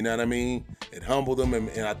 You know what I mean? It humbled him,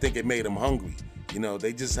 and I think it made him hungry.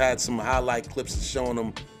 They just had some highlight clips showing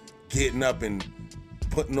him getting up and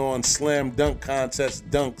putting on slam dunk contest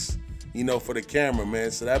dunks, for the camera,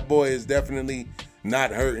 man. So that boy is definitely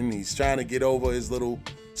not hurting. He's trying to get over his little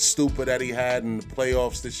stupor that he had in the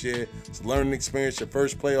playoffs this year. It's a learning experience. Your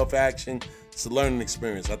first playoff action, it's a learning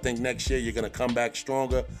experience. I think next year you're going to come back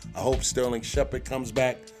stronger. I hope Sterling Shepard comes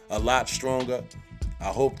back a lot stronger. I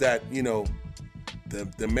hope that,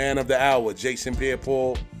 the man of the hour, Jason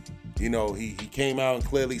Pierre-Paul, he came out and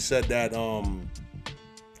clearly said that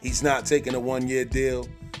he's not taking a one-year deal,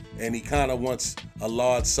 and he kind of wants a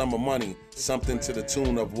large sum of money, something to the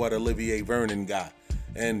tune of what Olivier Vernon got.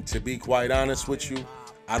 And to be quite honest with you,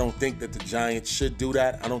 I don't think that the Giants should do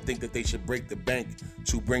that. I don't think that they should break the bank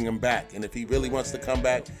to bring him back. And if he really wants to come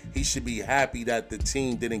back, he should be happy that the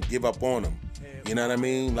team didn't give up on him. You know what I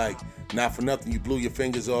mean? Not for nothing, you blew your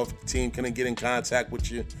fingers off. The team couldn't get in contact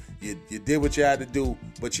with you. You did what you had to do,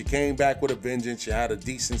 but you came back with a vengeance. You had a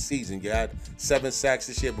decent season. You had 7 sacks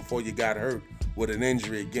this year before you got hurt with an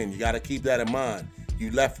injury again. You got to keep that in mind.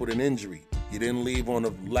 You left with an injury. You didn't leave on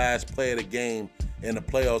the last play of the game in the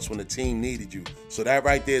playoffs when the team needed you. So that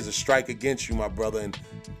right there is a strike against you, my brother. And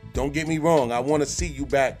don't get me wrong, I want to see you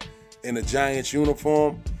back in a Giants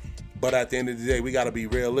uniform, but at the end of the day, we got to be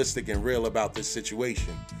realistic and real about this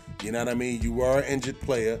situation. You know what I mean? You were an injured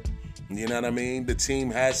player. You know what I mean? The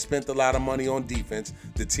team has spent a lot of money on defense.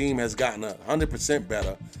 The team has gotten 100%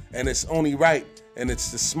 better, and it's only right, and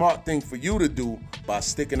it's the smart thing for you to do by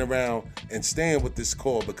sticking around and staying with this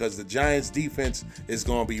core, because the Giants defense is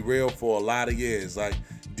going to be real for a lot of years. Like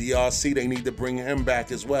DRC, they need to bring him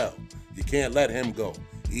back as well. You can't let him go.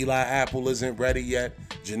 Eli Apple isn't ready yet.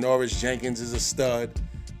 Janoris Jenkins is a stud.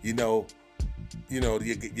 You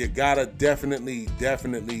gotta definitely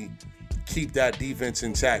keep that defense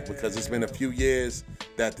intact, because it's been a few years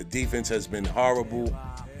that the defense has been horrible.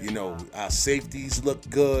 Our safeties look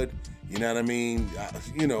good. You know what I mean?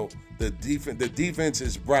 The defense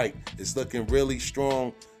is bright. It's looking really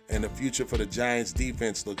strong, and the future for the Giants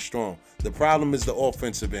defense looks strong. The problem is the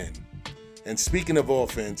offensive end. And speaking of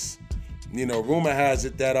offense, rumor has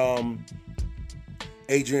it that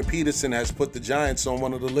Adrian Peterson has put the Giants on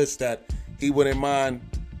one of the lists that he wouldn't mind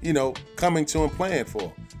coming to and playing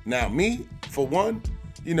for. Now, me, for one,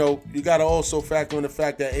 you got to also factor in the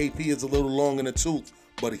fact that AP is a little long in the tooth,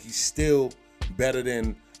 but he's still better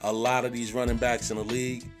than a lot of these running backs in the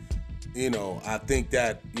league. I think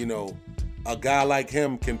that, a guy like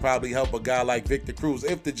him can probably help a guy like Victor Cruz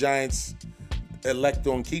if the Giants elect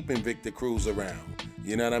on keeping Victor Cruz around.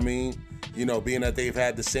 You know what I mean? Being that they've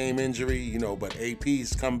had the same injury, but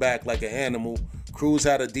AP's come back like an animal. Cruz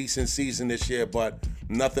had a decent season this year, but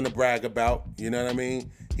nothing to brag about. You know what I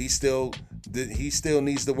mean? He still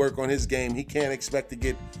needs to work on his game. He can't expect to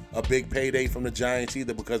get a big payday from the Giants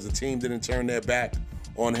either because the team didn't turn their back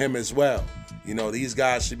on him as well. These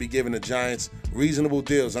guys should be giving the Giants reasonable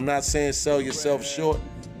deals. I'm not saying sell yourself short,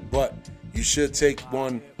 but you should take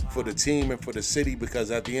one for the team and for the city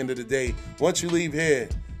because at the end of the day, once you leave here,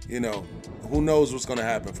 who knows what's going to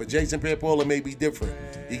happen. For Jason Pierre-Paul, it may be different.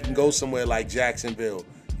 He can go somewhere like Jacksonville.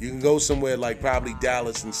 You can go somewhere like probably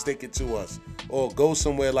Dallas and stick it to us. Or go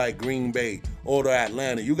somewhere like Green Bay or to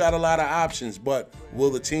Atlanta. You got a lot of options, but will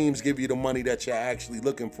the teams give you the money that you're actually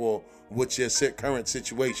looking for with your current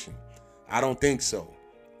situation? I don't think so.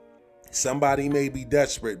 Somebody may be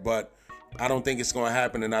desperate, but I don't think it's going to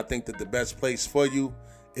happen. And I think that the best place for you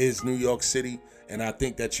is New York City. And I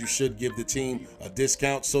think that you should give the team a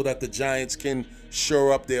discount so that the Giants can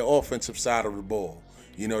shore up their offensive side of the ball.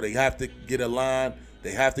 They have to get a line.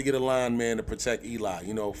 They have to get a lineman to protect Eli.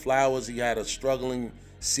 Flowers, he had a struggling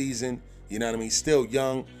season. You know what I mean? He's still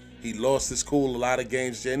young. He lost his cool a lot of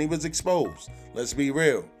games and he was exposed. Let's be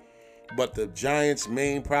real. But the Giants'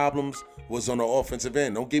 main problems was on the offensive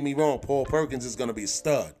end. Don't get me wrong. Paul Perkins is going to be a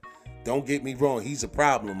stud. Don't get me wrong. He's a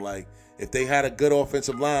problem. Like, if they had a good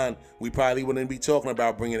offensive line, we probably wouldn't be talking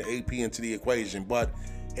about bringing AP into the equation. But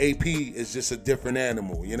AP is just a different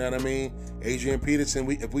animal. You know what I mean? Adrian Peterson,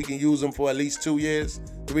 if we can use him for at least 2 years,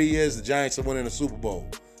 3 years, the Giants are winning the Super Bowl.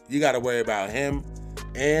 You got to worry about him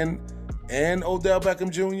and Odell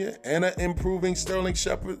Beckham Jr. and an improving Sterling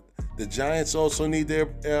Shepard. The Giants also need to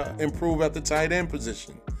improve at the tight end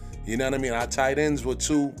position. You know what I mean? Our tight ends were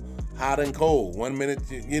too hot and cold. 1 minute,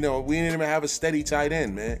 we didn't even have a steady tight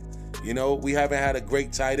end, man. We haven't had a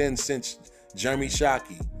great tight end since Jeremy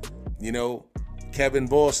Shockey. Kevin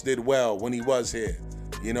Voss did well when he was here.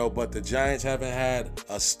 But the Giants haven't had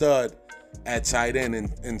a stud at tight end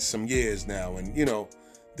in some years now. And,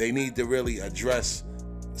 they need to really address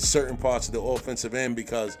certain parts of the offensive end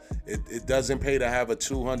because it doesn't pay to have a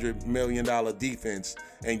 $200 million defense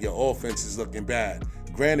and your offense is looking bad.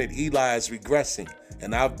 Granted, Eli is regressing,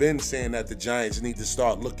 and I've been saying that the Giants need to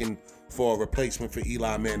start looking for a replacement for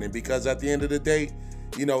Eli Manning because at the end of the day,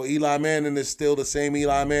 Eli Manning is still the same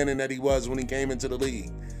Eli Manning that he was when he came into the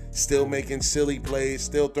league. Still making silly plays,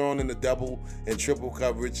 still throwing in the double and triple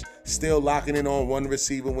coverage, still locking in on one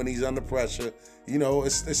receiver when he's under pressure.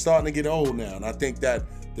 It's starting to get old now, and I think that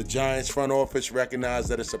the Giants front office recognize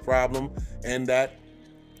that it's a problem and that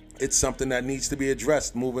it's something that needs to be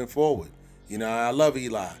addressed moving forward. I love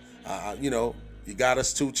Eli. You got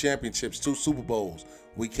us 2 championships, 2 Super Bowls.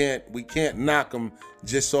 We can't knock him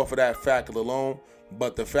just off of that fact alone.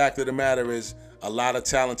 But the fact of the matter is, a lot of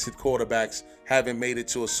talented quarterbacks haven't made it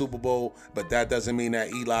to a Super Bowl, but that doesn't mean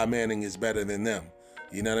that Eli Manning is better than them.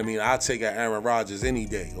 You know what I mean? I'll take an Aaron Rodgers any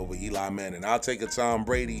day over Eli Manning. I'll take a Tom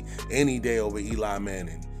Brady any day over Eli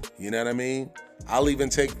Manning. You know what I mean? I'll even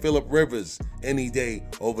take Phillip Rivers any day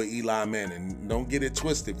over Eli Manning. Don't get it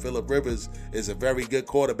twisted. Phillip Rivers is a very good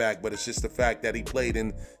quarterback, but it's just the fact that he played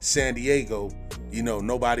in San Diego.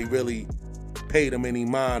 Nobody really paid him any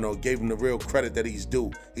mind or gave him the real credit that he's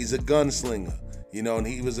due. He's a gunslinger, and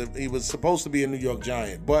he was supposed to be a New York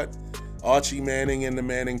Giant, but Archie Manning and the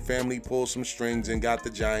Manning family pulled some strings and got the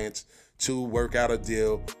Giants to work out a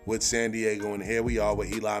deal with San Diego, and here we are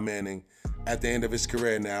with Eli Manning at the end of his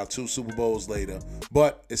career now, 2 Super Bowls later.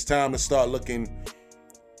 But it's time to start looking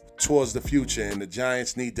towards the future, and the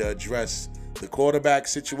Giants need to address the quarterback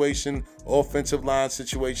situation, offensive line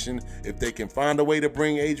situation. If they can find a way to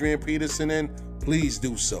bring Adrian Peterson in, please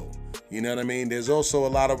do so. You know what I mean? There's also a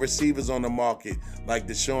lot of receivers on the market, like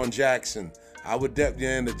Deshaun Jackson.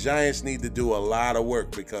 The Giants need to do a lot of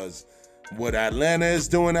work because what Atlanta is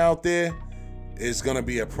doing out there is going to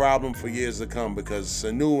be a problem for years to come because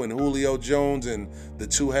Sanu and Julio Jones and the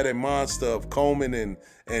two-headed monster of Coleman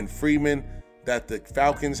and Freeman that the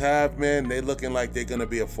Falcons have, man, they're looking like they're going to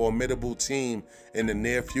be a formidable team in the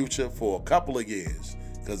near future for a couple of years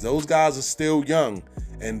because those guys are still young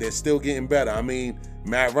and they're still getting better. I mean,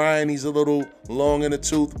 Matt Ryan, he's a little long in the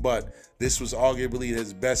tooth, but this was arguably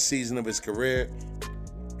his best season of his career,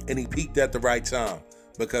 and he peaked at the right time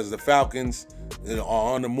because the Falcons are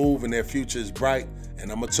on the move and their future is bright,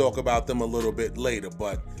 And I'm going to talk about them a little bit later.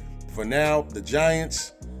 But for now, the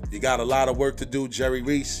Giants, you got a lot of work to do. Jerry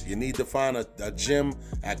Reese, you need to find a gem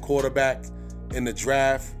at quarterback in the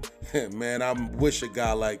draft. Man, I wish a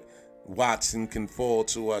guy like Watson can fall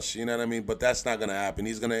to us, you know what I mean? But that's not going to happen.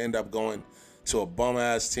 He's going to end up going to a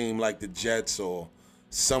bum-ass team like the Jets or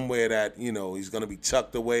somewhere that, you know, he's going to be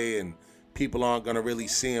tucked away and people aren't going to really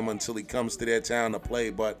see him until he comes to their town to play.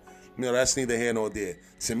 But, you know, that's neither here nor there.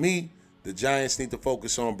 To me, the Giants need to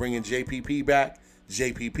focus on bringing JPP back.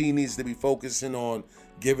 JPP needs to be focusing on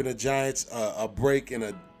giving the Giants a break and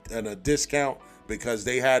a discount because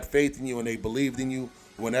they had faith in you and they believed in you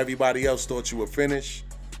when everybody else thought you were finished.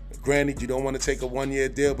 Granted, you don't want to take a one-year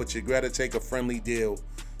deal, but you'd rather take a friendly deal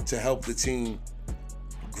to help the team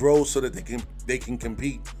grow so that they can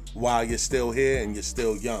compete while you're still here and you're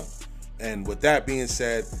still young. And with that being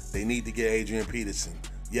said, they need to get Adrian Peterson.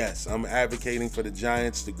 Yes, I'm advocating for the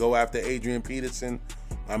Giants to go after Adrian Peterson.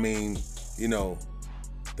 I mean, you know,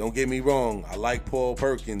 don't get me wrong. I like Paul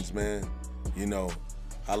Perkins, man. You know,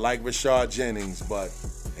 I like Rashard Jennings, but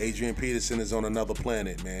Adrian Peterson is on another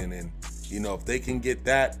planet, man. And, you know, if they can get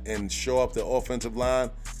that and show up the offensive line,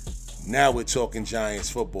 now we're talking Giants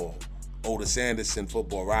football. Otis Anderson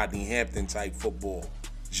football, Rodney Hampton type football,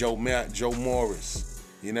 Joe Morris,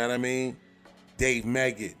 you know what I mean? Dave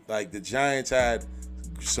Meggett. Like, the Giants had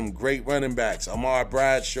some great running backs. Ahmad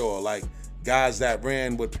Bradshaw, like guys that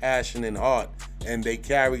ran with passion and heart, and they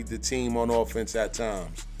carried the team on offense at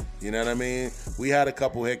times. You know what I mean? We had a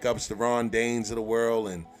couple hiccups, the Ron Danes of the world,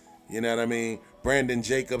 and you know what I mean? Brandon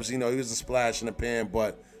Jacobs, you know, he was a splash in the pan,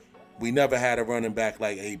 but we never had a running back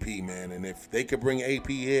like AP, man. And if they could bring AP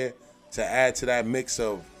here to add to that mix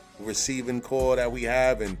of receiving core that we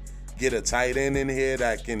have and get a tight end in here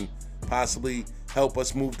that can possibly help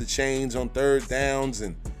us move the chains on third downs,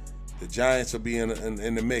 and the Giants will be in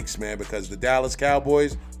the mix, man, because the Dallas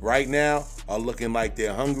Cowboys right now are looking like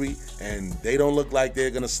they're hungry, and they don't look like they're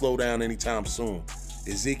going to slow down anytime soon.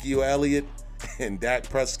 Ezekiel Elliott and Dak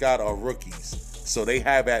Prescott are rookies, so they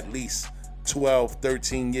have at least 12,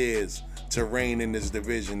 13 years to reign in this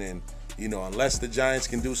division, and, you know, unless the Giants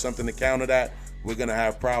can do something to counter that, we're going to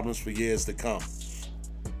have problems for years to come.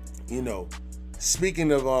 You know,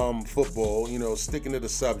 speaking of football, you know, sticking to the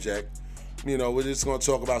subject, you know, we're just going to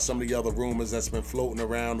talk about some of the other rumors that's been floating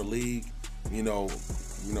around the league. You know,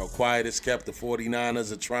 quiet as kept, the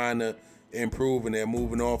 49ers are trying to improve, and they're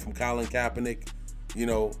moving on from Colin Kaepernick, you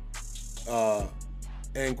know,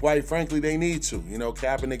 and quite frankly, they need to. You know,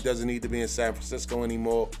 Kaepernick doesn't need to be in San Francisco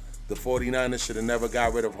anymore. The 49ers should have never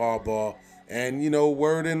got rid of Harbaugh. And, you know,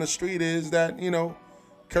 word in the street is that, you know,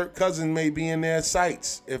 Kirk Cousins may be in their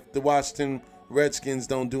sights if the Washington Redskins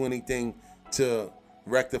don't do anything to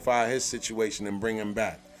rectify his situation and bring him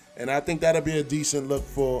back. And I think that'll be a decent look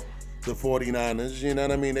for the 49ers. You know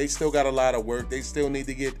what I mean? They still got a lot of work. They still need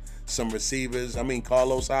to get some receivers. I mean,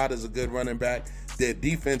 Carlos Hyde is a good running back. Their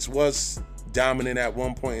defense was dominant at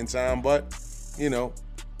one point in time, but, you know,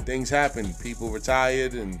 things happen. People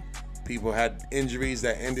retired and people had injuries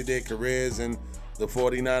that ended their careers, and the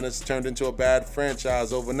 49ers turned into a bad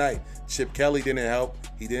franchise overnight. Chip Kelly didn't help.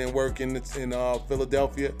 He didn't work in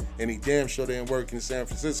Philadelphia, and he damn sure didn't work in San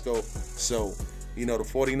Francisco. So, you know, the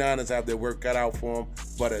 49ers have their work cut out for them,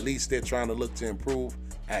 but at least they're trying to look to improve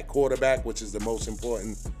at quarterback, which is the most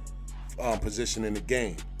important position in the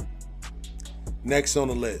game. Next on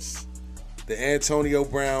the list, the Antonio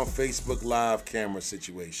Brown Facebook Live camera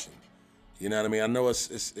situation. You know what I mean? I know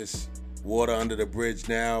it's water under the bridge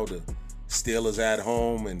now. The Steelers at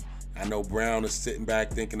home, and I know Brown is sitting back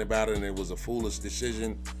thinking about it, and it was a foolish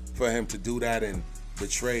decision for him to do that and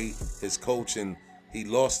betray his coach, and he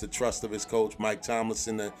lost the trust of his coach, Mike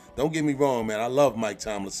Tomlinson. Don't get me wrong, man. I love Mike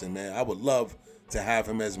Tomlinson, man. I would love to have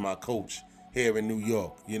him as my coach here in New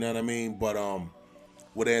York. You know what I mean? But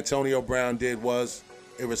what Antonio Brown did was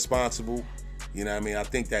irresponsible. You know what I mean? I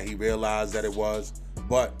think that he realized that it was,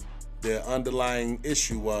 but the underlying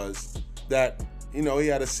issue was that, you know, he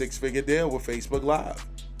had a 6-figure deal with Facebook Live,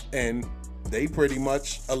 and they pretty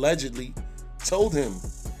much allegedly told him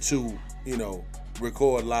to, you know,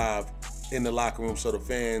 record live in the locker room so the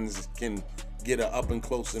fans can get an up and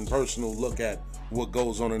close and personal look at what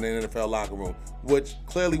goes on in the NFL locker room, which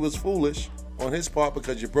clearly was foolish on his part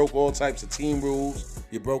because you broke all types of team rules,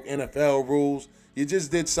 you broke NFL rules, you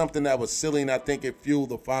just did something that was silly, and I think it fueled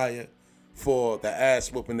the fire for the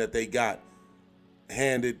ass whooping that they got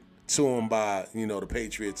handed to him by, you know, the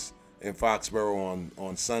Patriots in Foxborough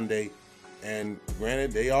on Sunday. And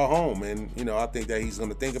granted, they are home, and, you know, I think that he's going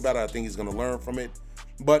to think about it. I think he's going to learn from it.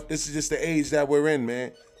 But this is just the age that we're in,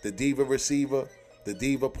 man. The diva receiver, the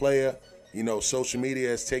diva player, you know, social media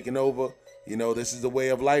has taken over. You know, this is the way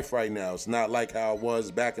of life right now. It's not like how it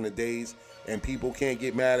was back in the days, and people can't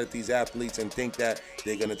get mad at these athletes and think that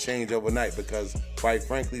they're going to change overnight, because quite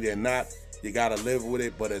frankly, they're not. You got to live with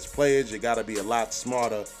it, but as players, you got to be a lot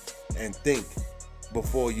smarter and think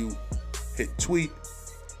before you hit tweet,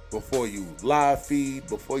 before you live feed,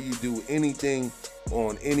 before you do anything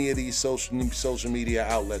on any of these social media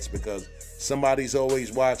outlets, because somebody's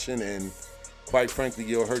always watching, and quite frankly,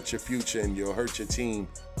 you'll hurt your future and you'll hurt your team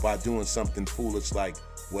by doing something foolish like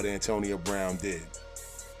what Antonio Brown did.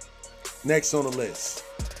 Next on the list,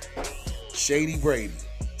 Shady Brady,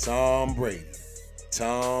 Tom Brady,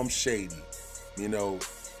 Tom Shady. You know,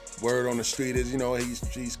 word on the street is, you know,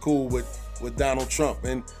 he's cool with Donald Trump.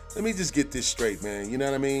 And let me just get this straight, man. You know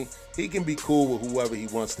what I mean? He can be cool with whoever he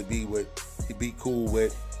wants to be with. He be cool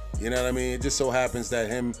with, you know what I mean? It just so happens that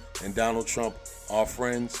him and Donald Trump are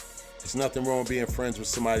friends. There's nothing wrong with being friends with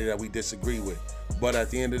somebody that we disagree with. But at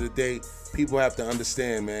the end of the day, people have to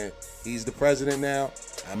understand, man, he's the president now.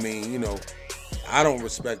 I mean, you know, I don't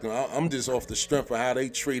respect him. I'm just off the strength of how they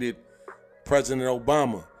treated President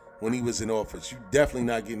Obama when he was in office. You definitely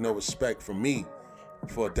not getting no respect from me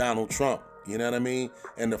for Donald Trump. You know what I mean?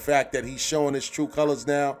 And the fact that he's showing his true colors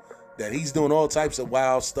now, that he's doing all types of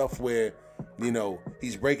wild stuff where, you know,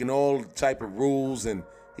 he's breaking all type of rules, and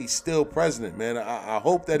he's still president, man. I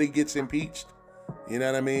hope that he gets impeached. You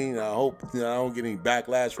know what I mean? I hope, you know, I don't get any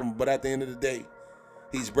backlash from him. But at the end of the day,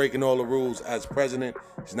 he's breaking all the rules as president.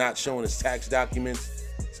 He's not showing his tax documents.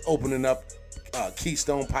 He's opening up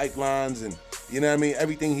Keystone pipelines, and you know what I mean?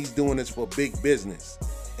 Everything he's doing is for big business.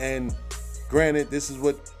 And granted, this is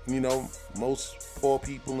what, you know, most poor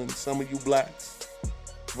people and some of you blacks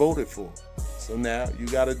voted for. So now you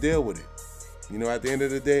got to deal with it. You know, at the end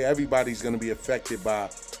of the day, everybody's going to be affected by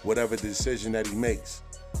whatever decision that he makes.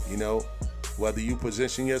 You know, whether you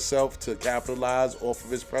position yourself to capitalize off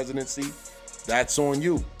of his presidency, that's on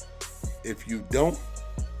you. If you don't,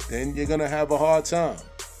 then you're going to have a hard time.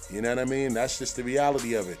 You know what I mean? That's just the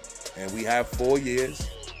reality of it. And we have 4 years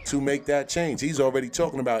to make that change. He's already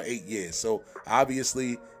talking about 8 years. So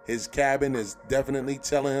obviously his cabin is definitely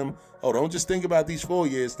telling him, oh, don't just think about these 4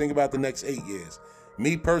 years, think about the next 8 years.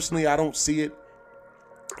 Me personally, I don't see it.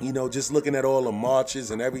 You know, just looking at all the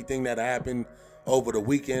marches and everything that happened over the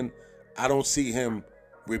weekend, I don't see him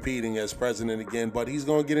repeating as president again. But he's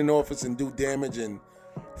going to get in office and do damage and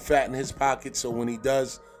fatten his pockets. So when he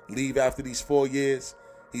does leave after these 4 years,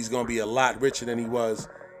 he's going to be a lot richer than he was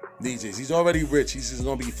these days. He's already rich. He's just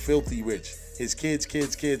going to be filthy rich. His kids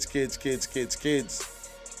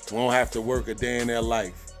won't have to work a day in their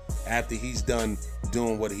life after he's done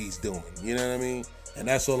doing what he's doing. You know what I mean? And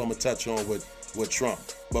that's all I'm going to touch on with Trump.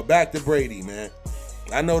 But back to Brady, man.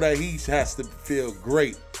 I know that he has to feel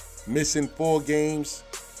great missing 4 games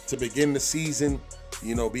to begin the season,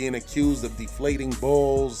 you know, being accused of deflating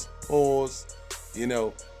balls, paws, you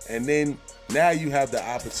know, and then now you have the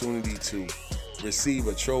opportunity to receive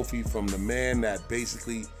a trophy from the man that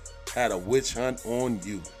basically had a witch hunt on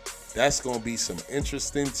you. That's going to be some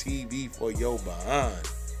interesting TV for your behind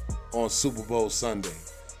on Super Bowl Sunday.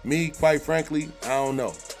 Me, quite frankly, I don't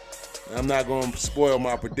know. I'm not going to spoil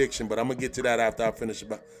my prediction, but I'm going to get to that after I finish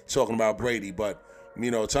talking about Brady. But,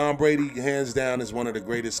 you know, Tom Brady, hands down, is one of the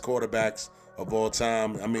greatest quarterbacks of all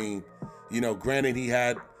time. I mean, you know, granted, he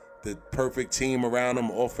had the perfect team around him,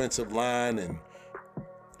 offensive line, and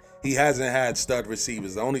he hasn't had stud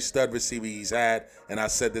receivers. The only stud receiver he's had, and I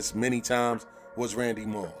said this many times, was Randy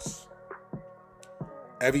Moss.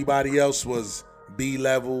 Everybody else was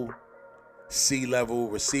B-level, C-level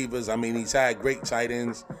receivers. I mean, he's had great tight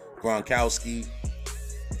ends, Gronkowski,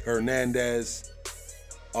 Hernandez.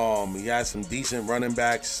 He had some decent running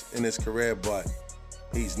backs in his career, but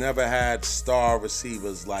he's never had star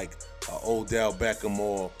receivers like Odell Beckham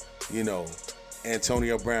or, you know,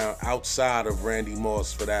 Antonio Brown outside of Randy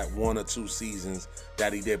Moss for that 1 or 2 seasons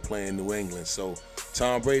that he did play in New England. So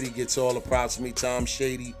Tom Brady gets all the props to me. Tom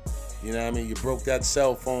Shady, you know what I mean? You broke that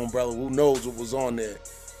cell phone, brother. Who knows what was on there?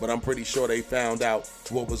 But I'm pretty sure they found out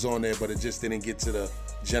what was on there, but it just didn't get to the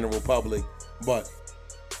general public. But,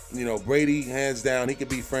 you know, Brady, hands down, he could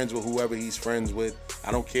be friends with whoever he's friends with.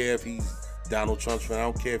 I don't care if he's Donald Trump's friend. I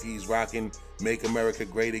don't care if he's rocking Make America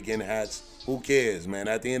Great Again hats. Who cares, man?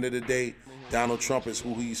 At the end of the day, Donald Trump is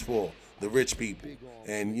who he's for, the rich people.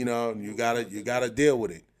 And, you know, you gotta deal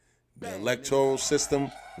with it. The electoral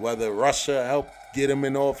system, whether Russia helped get him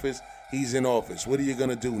in office, he's in office. What are you going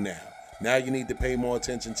to do now? Now you need to pay more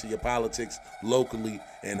attention to your politics locally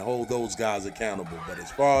and hold those guys accountable. But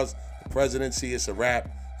as far as the presidency, it's a wrap.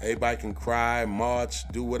 Everybody can cry, march,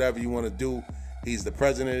 do whatever you want to do. He's the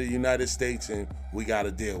president of the United States, and we got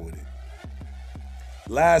to deal with it.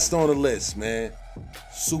 Last on the list, man.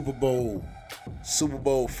 Super Bowl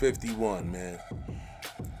 51, man.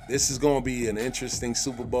 This is going to be an interesting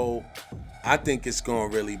Super Bowl. I think it's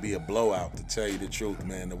going to really be a blowout, to tell you the truth,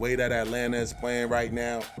 man. The way that Atlanta is playing right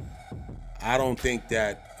now, I don't think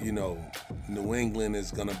that, New England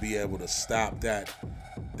is going to be able to stop that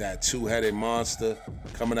two-headed monster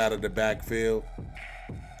coming out of the backfield.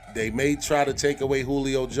 They may try to take away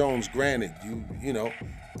Julio Jones. Granted,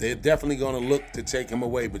 they're definitely going to look to take him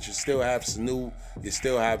away, but you still have Sanu, you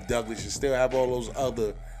still have Douglas, you still have all those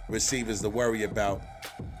other receivers to worry about.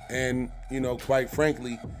 And, quite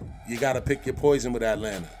frankly, you got to pick your poison with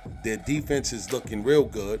Atlanta. Their defense is looking real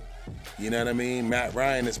good. You know what I mean? Matt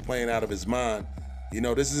Ryan is playing out of his mind.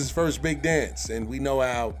 This is his first big dance, and we know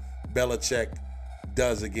how Belichick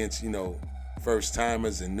does against,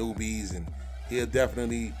 first-timers and newbies, and he'll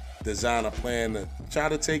definitely design a plan to try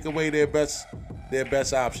to take away their best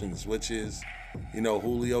options, which is,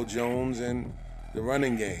 Julio Jones and the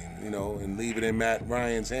running game, and leave it in Matt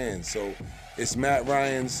Ryan's hands. So it's Matt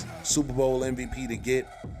Ryan's Super Bowl MVP to get.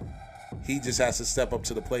 He just has to step up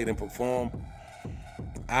to the plate and perform.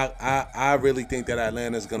 I really think that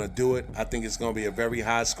Atlanta's going to do it. I think it's going to be a very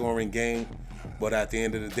high-scoring game. But at the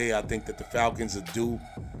end of the day, I think that the Falcons are due.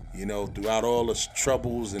 Throughout all the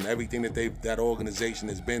troubles and everything that organization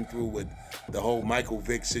has been through with the whole Michael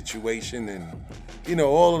Vick situation and,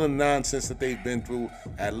 all of the nonsense that they've been through,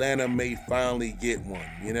 Atlanta may finally get one.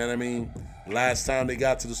 You know what I mean? Last time they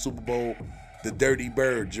got to the Super Bowl, the Dirty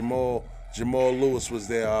Bird, Jamal Lewis was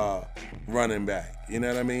their running back. You know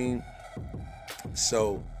what I mean?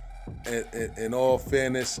 So, in all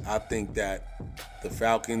fairness, I think that the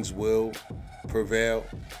Falcons will prevail.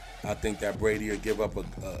 I think that Brady will give up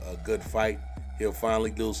a good fight. He'll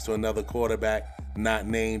finally lose to another quarterback not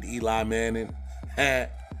named Eli Manning.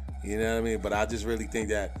 You know what I mean? But I just really think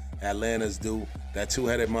that Atlanta's due. That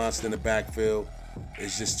two-headed monster in the backfield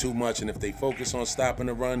is just too much. And if they focus on stopping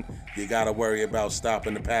the run, you got to worry about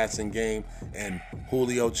stopping the passing game. And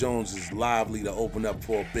Julio Jones is lively to open up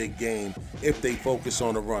for a big game if they focus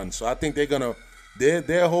on the run. So I think they're going to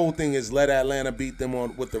their whole thing is let Atlanta beat them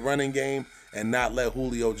with the running game and not let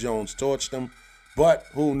Julio Jones torch them. But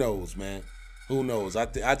who knows, man? Who knows? I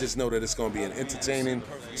just know that it's going to be an entertaining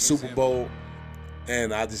Super Bowl.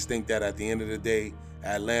 And I just think that at the end of the day,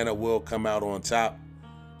 Atlanta will come out on top.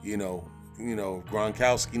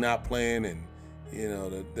 Gronkowski not playing, and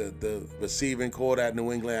the receiving core that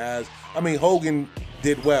New England has. I mean, Hogan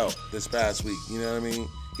did well this past week. You know what I mean?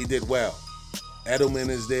 He did well. Edelman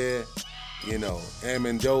is there.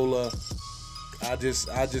 Amendola. I just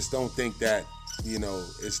don't think that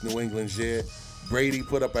it's New England's year. Brady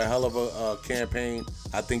put up a hell of a campaign.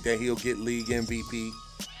 I think that he'll get league MVP.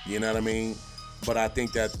 You know what I mean? But I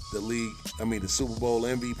think that the Super Bowl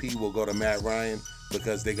MVP will go to Matt Ryan,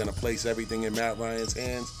 because they're going to place everything in Matt Ryan's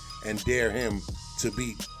hands and dare him to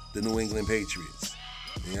beat the New England Patriots.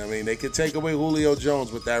 You know what I mean? They could take away Julio Jones,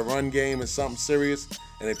 but that run game is something serious.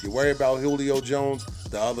 And if you worry about Julio Jones,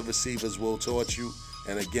 the other receivers will torch you.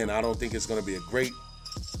 And again, I don't think it's going to be a great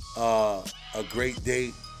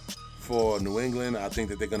day for New England. I think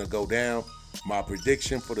that they're going to go down. My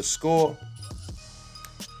prediction for the score,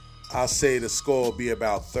 I'll say the score will be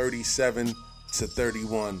about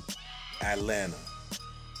 37-31 Atlanta.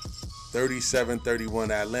 37-31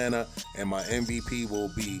 Atlanta, and my MVP will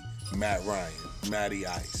be Matt Ryan, Matty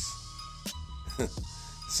Ice.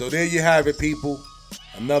 So there you have it, people.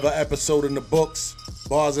 Another episode in the books,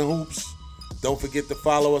 Bars and Hoops. Don't forget to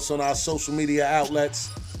follow us on our social media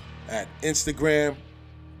outlets at Instagram,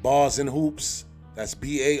 Bars and Hoops. That's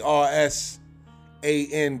BARSAND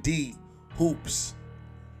Hoops.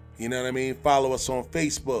 You know what I mean? Follow us on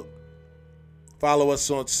Facebook. Follow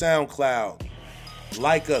us on SoundCloud.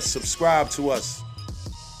 Like us, subscribe to us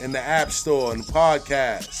in the App Store and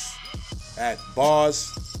podcasts at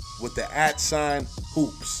Bars with the @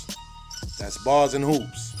 Hoops. That's Bars and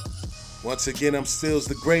Hoops. Once again, I'm Stills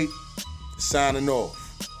the Great, signing off.